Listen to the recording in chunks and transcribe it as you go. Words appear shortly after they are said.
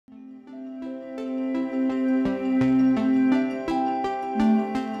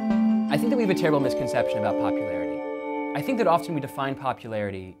have a terrible misconception about popularity. I think that often we define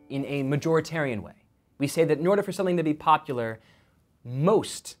popularity in a majoritarian way. We say that in order for something to be popular,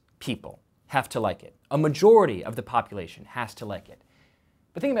 most people have to like it. A majority of the population has to like it.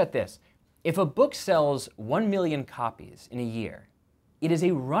 But think about this. If a book sells 1 million copies in a year, it is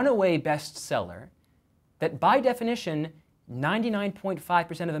a runaway bestseller that by definition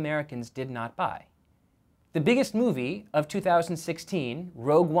 99.5% of Americans did not buy. The biggest movie of 2016,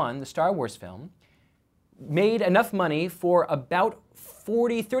 Rogue One, the Star Wars film, made enough money for about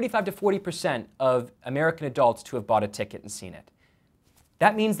 35 to 40% of American adults to have bought a ticket and seen it.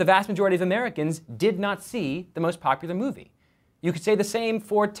 That means the vast majority of Americans did not see the most popular movie. You could say the same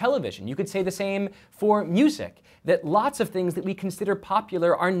for television. You could say the same for music, that lots of things that we consider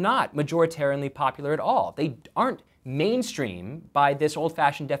popular are not majoritarily popular at all. They aren't mainstream by this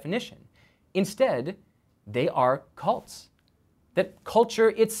old-fashioned definition. Instead, they are cults. That culture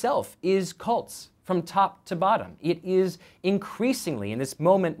itself is cults from top to bottom. It is increasingly, in this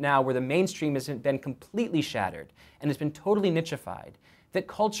moment now where the mainstream has been completely shattered and has been totally niche-ified, that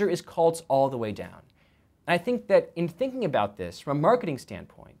culture is cults all the way down. And I think that in thinking about this from a marketing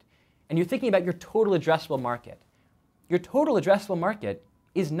standpoint, and you're thinking about your total addressable market, your total addressable market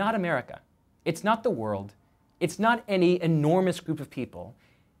is not America. It's not the world. It's not any enormous group of people.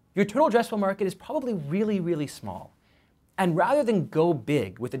 Your total addressable market is probably really, really small. And rather than go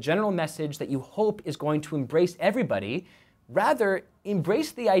big with a general message that you hope is going to embrace everybody, rather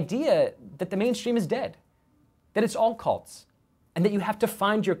embrace the idea that the mainstream is dead, that it's all cults, and that you have to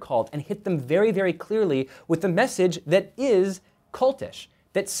find your cult and hit them very, very clearly with a message that is cultish,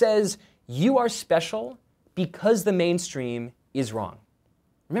 that says you are special because the mainstream is wrong.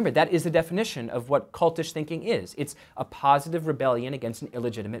 Remember, that is the definition of what cultish thinking is. It's a positive rebellion against an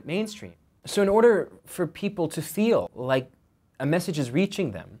illegitimate mainstream. So in order for people to feel like a message is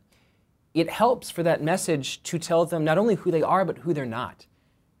reaching them, it helps for that message to tell them not only who they are, but who they're not,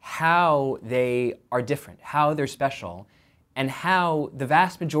 how they are different, how they're special, and how the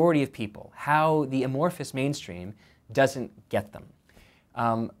vast majority of people, how the amorphous mainstream doesn't get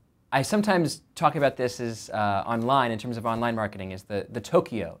them. I sometimes talk about this as online, in terms of online marketing, as the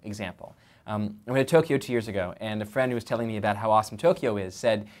Tokyo example. I went to Tokyo 2 years ago, and a friend who was telling me about how awesome Tokyo is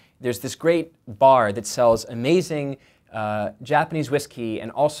said, there's this great bar that sells amazing Japanese whiskey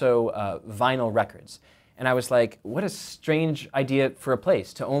and also vinyl records. And I was like, what a strange idea for a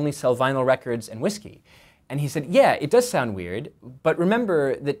place to only sell vinyl records and whiskey. And he said, yeah, it does sound weird, but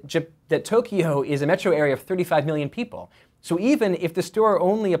remember that Tokyo is a metro area of 35 million people. So even if the store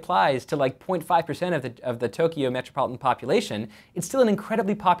only applies to like 0.5% of the Tokyo metropolitan population, it's still an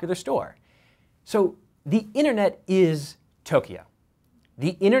incredibly popular store. So the internet is Tokyo.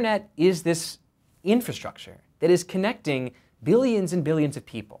 The internet is this infrastructure that is connecting billions and billions of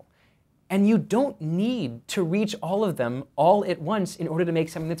people. And you don't need to reach all of them all at once in order to make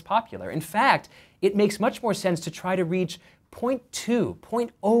something that's popular. In fact, it makes much more sense to try to reach 0.2,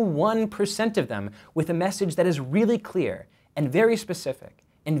 0.01% of them with a message that is really clear and very specific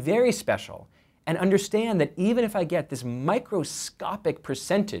and very special, and understand that even if I get this microscopic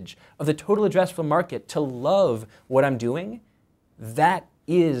percentage of the total addressable market to love what I'm doing, that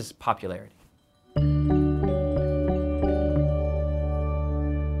is popularity.